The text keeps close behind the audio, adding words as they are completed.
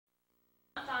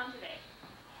on today?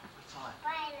 What's on?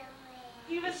 Spider-Man.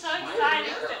 He was so excited.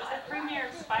 It was the premiere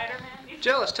of Spider-Man.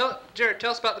 Jared,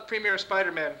 tell us about the premiere of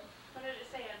Spider-Man. What did it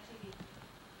say on TV?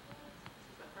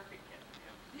 It's the perfect gift for you.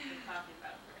 We've been talking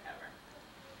about it forever.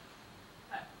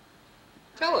 But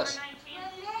Tell us. November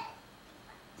 19th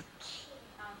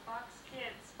on Fox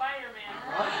Kids, Spider-Man.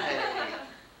 Right.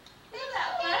 Look at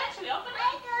that fun. Should we open I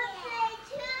it? go play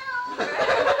too.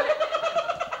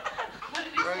 What did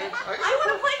he say? Right. I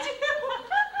want to play too.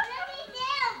 Let me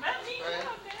down. Let me Right.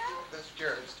 go, Dad. That's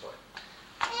Jared's toy.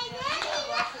 Hey, let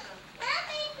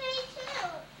me play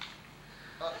too.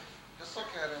 Just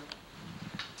look at him.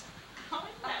 Oh,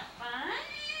 isn't that fun?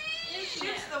 It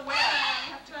shoots the web.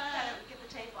 You have to kind of get the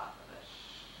tape off of it.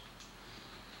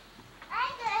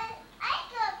 I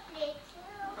go play too.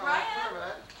 Oh, Ryan? come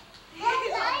on,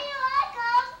 I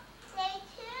go play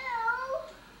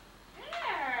too.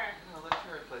 There. No, let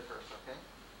Jared play first, okay?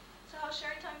 So how's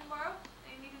Sherry time tomorrow? Do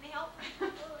you need any help?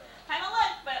 Kind of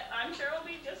luck, but I'm sure we'll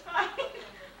be just fine.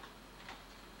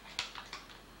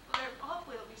 Well,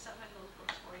 hopefully there'll be something in those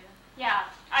books for you. Yeah,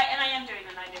 I am doing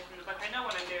the idea from the book. I know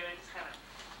what I'm doing. I just haven't,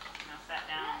 sat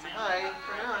down. and Hi,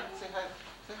 turn on. Say hi.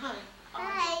 Say hi.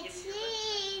 Hi,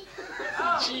 cheese.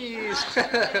 Oh, Jeez.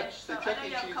 finished, so The I Chuck know E.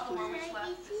 you have a Cheese, couple more please. weeks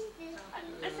left.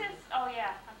 This is, oh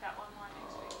yeah, I've got one more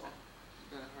next week. Oh,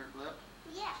 you got a hard lip?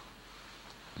 Yeah.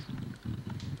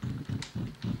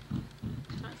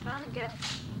 That's fun and good.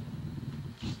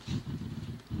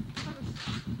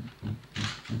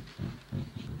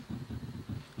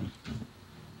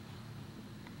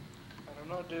 I don't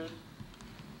know, dude.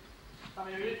 Want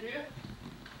me to read it to you?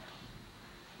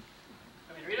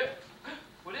 Want me to read it?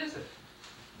 What is it?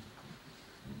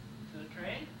 Is it a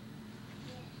train?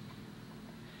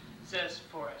 It says,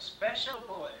 for a special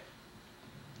boy.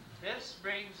 This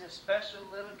brings a special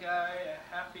little guy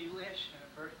a happy wish and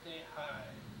a birthday high.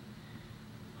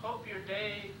 Hope your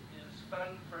day is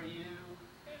fun for you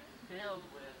and filled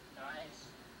with nice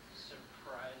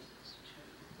surprises too.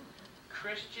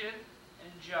 Christian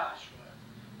and Joshua,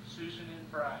 Susan and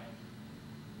Brian.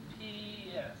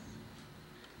 P.S.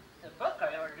 The book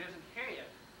I ordered isn't here yet.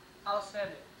 I'll send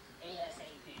it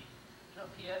ASAP. You know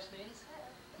what P.S. means?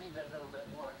 Maybe a little bit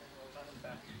more, and we'll run it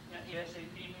back. You know what ASAP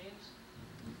means?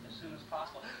 As soon as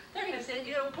possible. They're going to send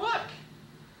you a book!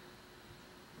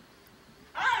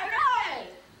 All right!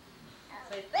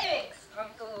 Say thanks,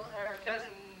 Uncle or Cousin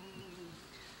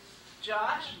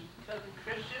Josh and Cousin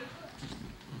Christian.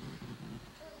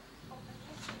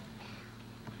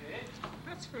 Okay.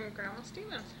 That's from Grandma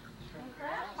Stevens. From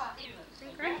Grandpa.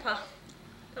 And Grandpa.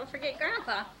 Don't forget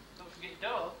Grandpa. Don't forget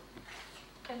Doe.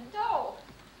 And Doe.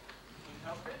 Can you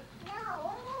help it?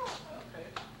 No. Okay.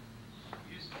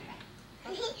 Excuse me.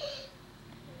 I'm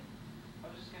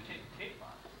just going to take the tape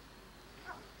off.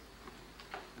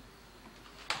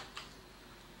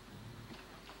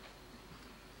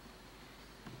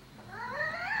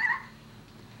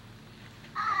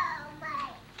 Oh my.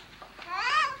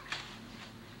 Huh?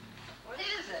 What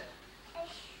is it?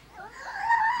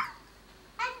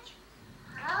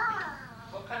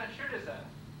 What kind of shirt is that?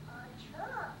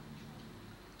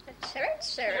 A shirt,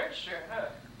 Shirt, shirt, huh?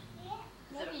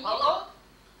 Is it a Maybe. polo?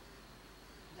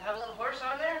 Does it have a little horse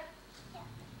on there?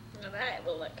 Well, that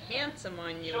will look handsome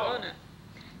on you, Sure. won't it?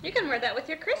 You can wear that with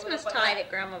your Christmas Well, tie that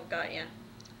Grandma got you.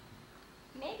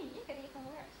 Maybe you could even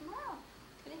wear it tomorrow.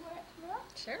 Could he wear it tomorrow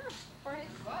Sure. for his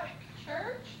Like.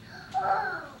 church?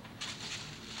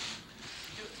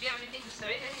 Do you have anything to say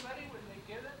to anybody when they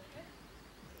give it to you?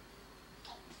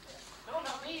 No,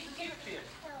 not me. Who gave it to you?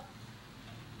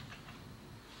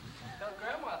 Tell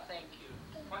Grandma thank you.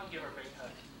 Why don't you give her a big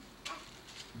hug?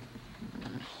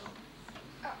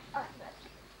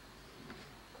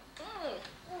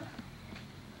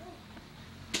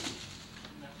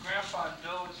 And if Grandpa and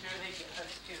Joe was here, they could hug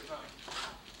too,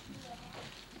 huh?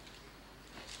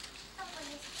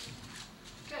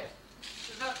 Okay.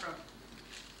 Where's that from?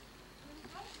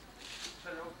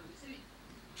 Better open the seat.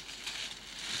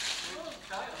 Oh,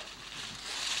 Kyle.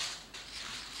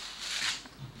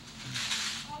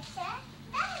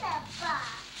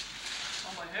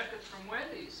 Oh my heck, it's from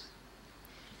Wendy's.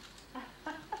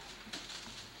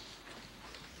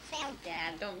 Oh,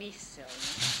 Dad, don't be silly.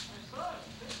 I saw it.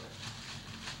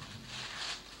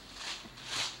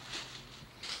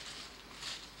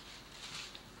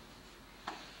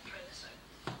 Try this side.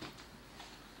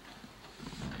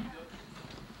 There you go.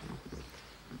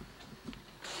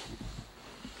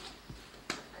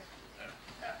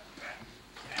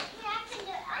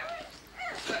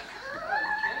 Oh,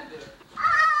 you can do it.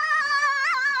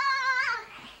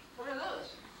 What are those?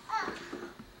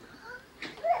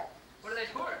 What are they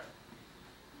for?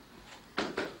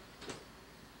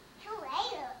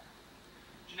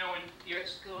 at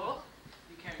school,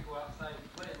 you can't go outside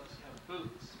and play unless you have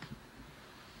boots.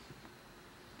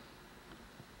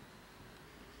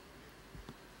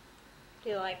 Do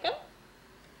you like them?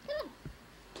 Good.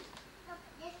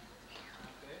 Okay.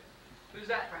 Who's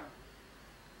that from?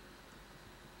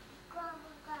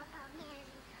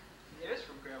 It is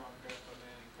from Grandma and Grandpa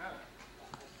Manning, huh?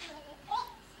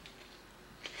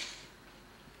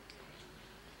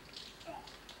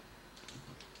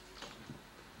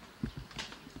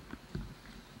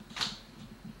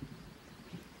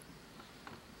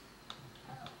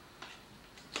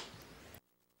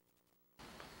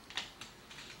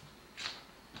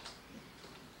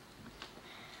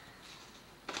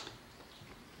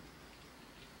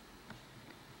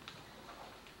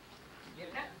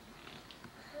 Getting it?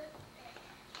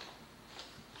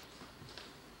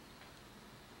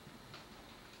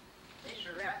 They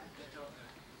sure wrap it good, don't they?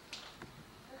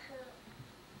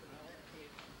 Put it on that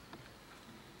table.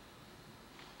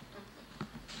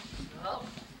 Well,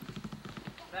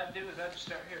 what I do is I just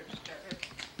start here, just start here.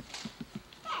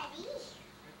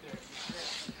 Right there,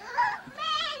 just there.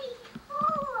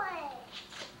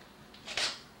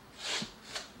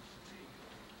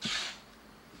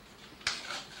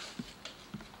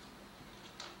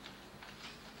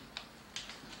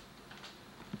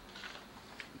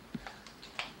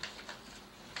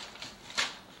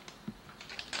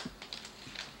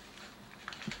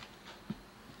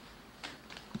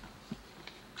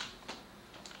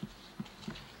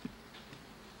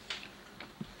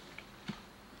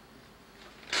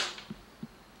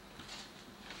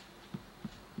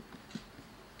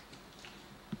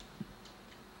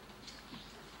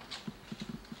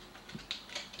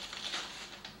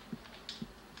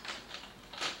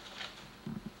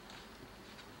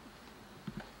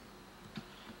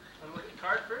 Want to look at the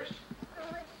card first? It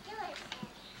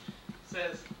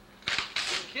says,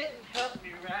 the kitten helped me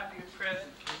wrap your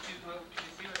present. Can you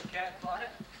see what the cat bought it?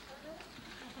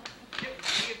 Kitten,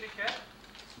 did you get a new cat?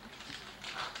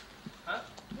 Huh?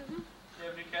 Did you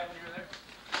have a new cat when you were there?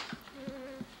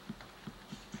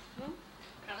 Hmm?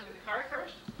 Can I look at the card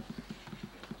first?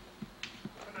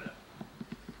 Open it up.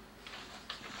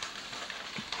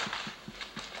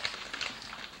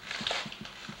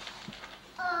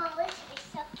 Oh, this would be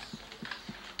so cute.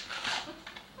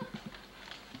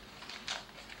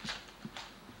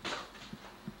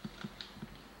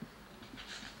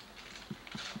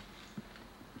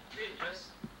 Read it, Chris.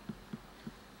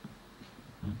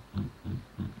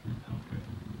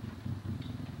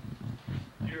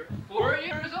 You're 4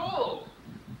 years old.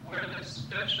 Wear the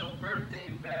special birthday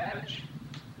badge.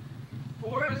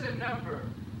 4 is a number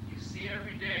you see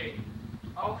every day.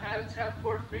 All hands have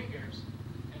 4 fingers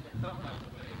and a thumb out the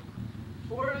way.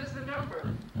 4 is the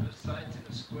number of sides in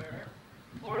a square.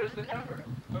 4 is the number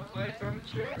of legs on the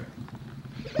chair.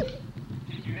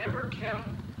 Did you ever count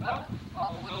up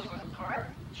all the wheels on the car?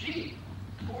 Gee,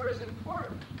 4 is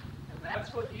important, and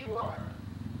that's what you are.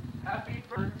 Happy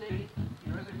birthday,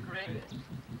 you're the greatest.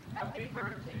 Happy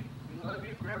birthday, we love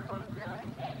you, Grandpa and Grandma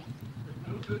Manning.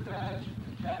 Remove the badge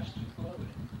attached to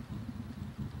clothing.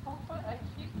 Oh, what a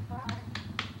cute card.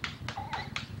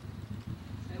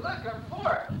 Say, look, I'm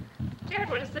 4. Jared,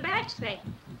 what does the badge say?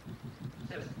 It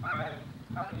says, I'm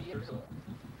how many years old?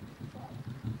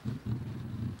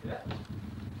 Yeah?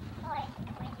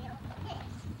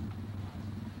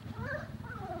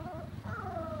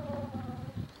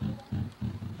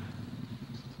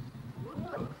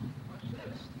 Whoa, what's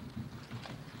this?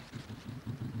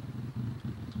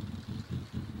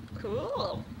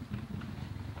 Cool.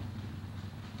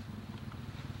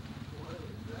 What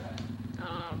is that?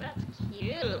 Oh, that's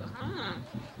cute, huh?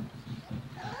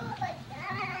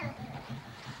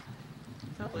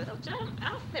 A little jump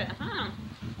outfit, huh?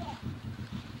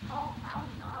 Oh, how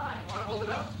nice. Want to hold it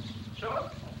up? Show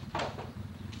up.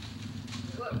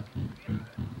 Look.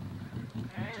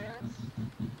 Pants.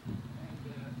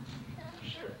 And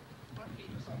shirt. Want to keep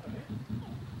this on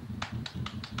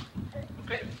there?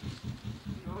 Okay.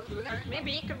 You want to do the next one?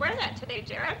 Maybe you could wear that today,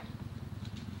 Jared.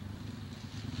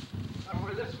 I'll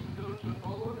wear this one. Go to an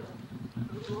old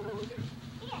or do whatever we do.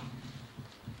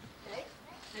 Okay.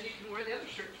 And you can wear the other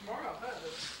shirt tomorrow, huh?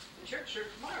 The church shirt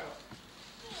tomorrow.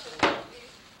 So,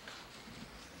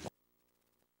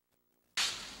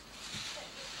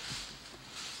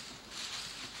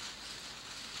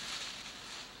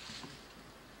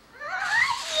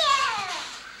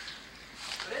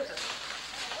 what is it?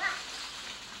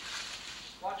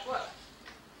 Watch what?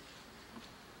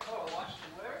 Oh, watch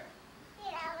to wear?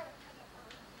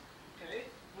 Okay.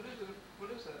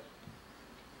 What is that?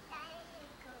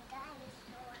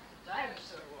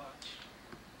 Dinosaur watch.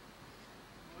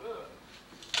 Whoa.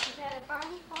 Is that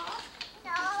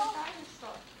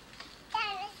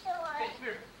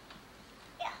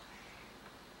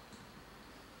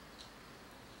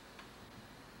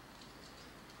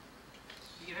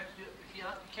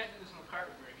you can't do this on the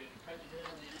carpet very good. You probably do it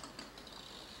on the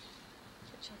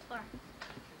Kitchen floor.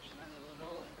 kitchen and the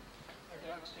linoleum. Or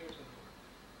downstairs on the floor.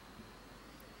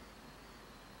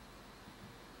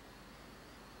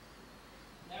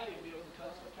 Now you'll be able to tell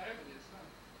us what time it is, huh?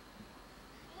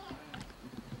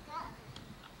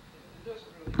 It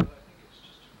doesn't really go. I think it's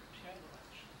just to pretend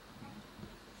watch.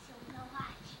 So no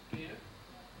watch. Do you?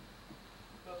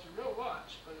 Well, it's a real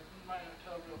watch, but it might not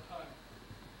tell real time.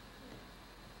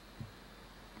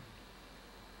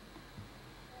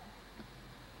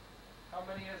 How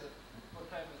many is it?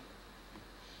 What time is it?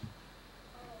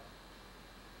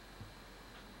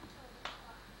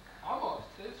 Almost.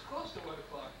 It's close to 1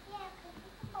 o'clock. Yeah, because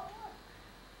it's about work.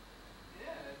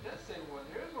 Yeah, it does say 1.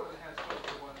 There is one that has close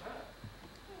to 1, huh?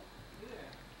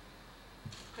 Yeah.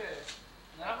 Okay.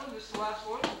 That one, this is the last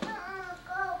one? Go,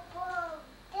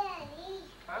 Daddy.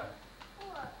 Huh?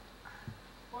 Look.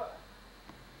 What?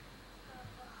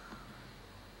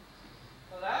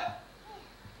 Well, that?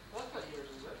 Well, that's not yours,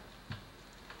 is it?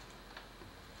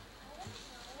 I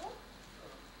don't know.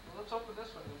 Well, let's open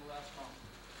this one, then the last one.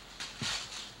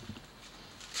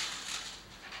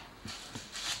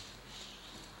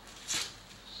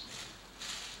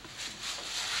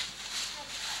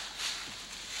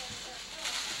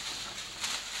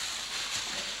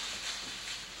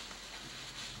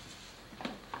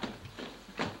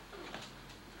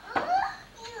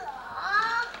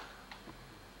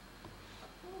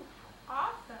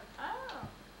 Awesome. Oh.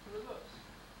 What are those?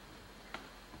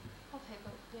 I'll take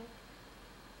those, Dick.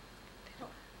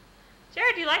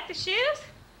 Jared, do you like the shoes?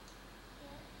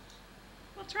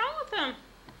 What's wrong with them?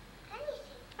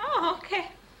 Oh, okay.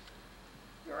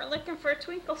 You were looking for a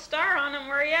twinkle star on them,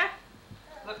 were ya?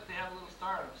 Look, they have a little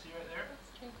star on them. See right there?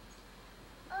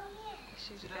 Oh, yeah.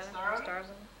 Shoes See got that star on it? stars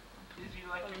on them. These you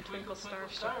like Oh, your the twinkle twinkle twinkle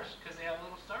star stars because they have a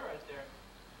little star right there.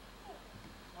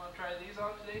 Want to try these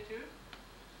on today too?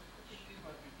 I think these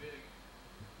might be big.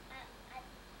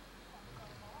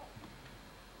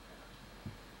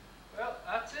 Well,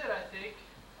 that's it, I think.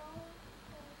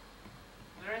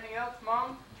 Is there anything else,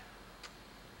 Mom?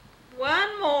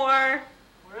 One more.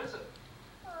 Where is it?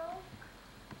 Oh,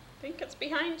 I think it's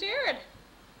behind Jared.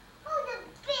 the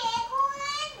big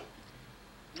one.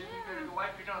 Maybe you better go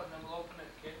wipe your nose and then we'll open it,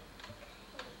 okay?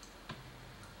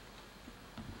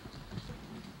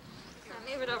 I'll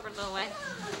move it over the way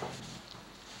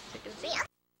so you can see it.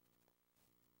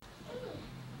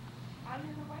 On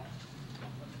your way?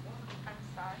 I'm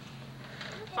sorry.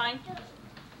 Fine.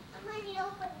 I'm ready to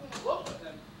open this. We'll open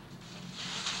them.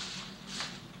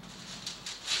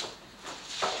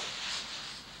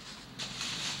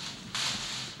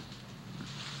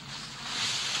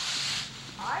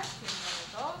 I've seen one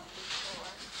of those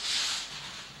before.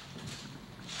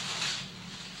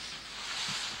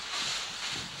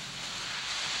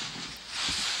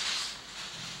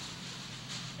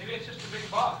 Maybe it's just a big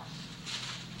box.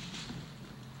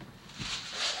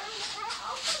 I'm gonna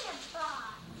open the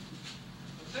box.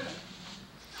 What's in it?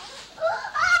 Oh,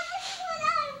 this is what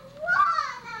I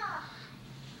want.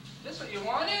 This what you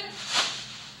wanted?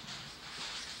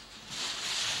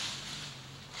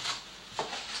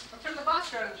 I'll turn the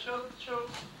box around and show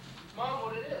Mom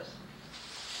what it is.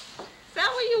 Is that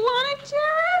what you wanted,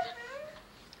 Jared?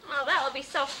 Oh, that would be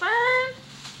so fun.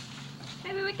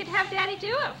 Maybe we could have Daddy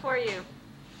do it for you.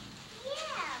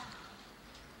 Yeah.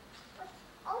 Let's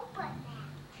open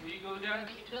that. Will you go down and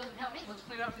get your tools and help me? Let's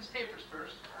clean off these papers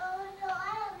first. Oh, no,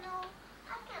 I don't know.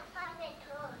 I can't find my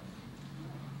tools.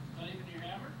 Not even your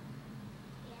hammer?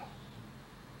 Yes.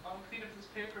 I'll clean up this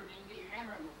paper and you can get your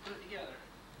hammer and we'll put it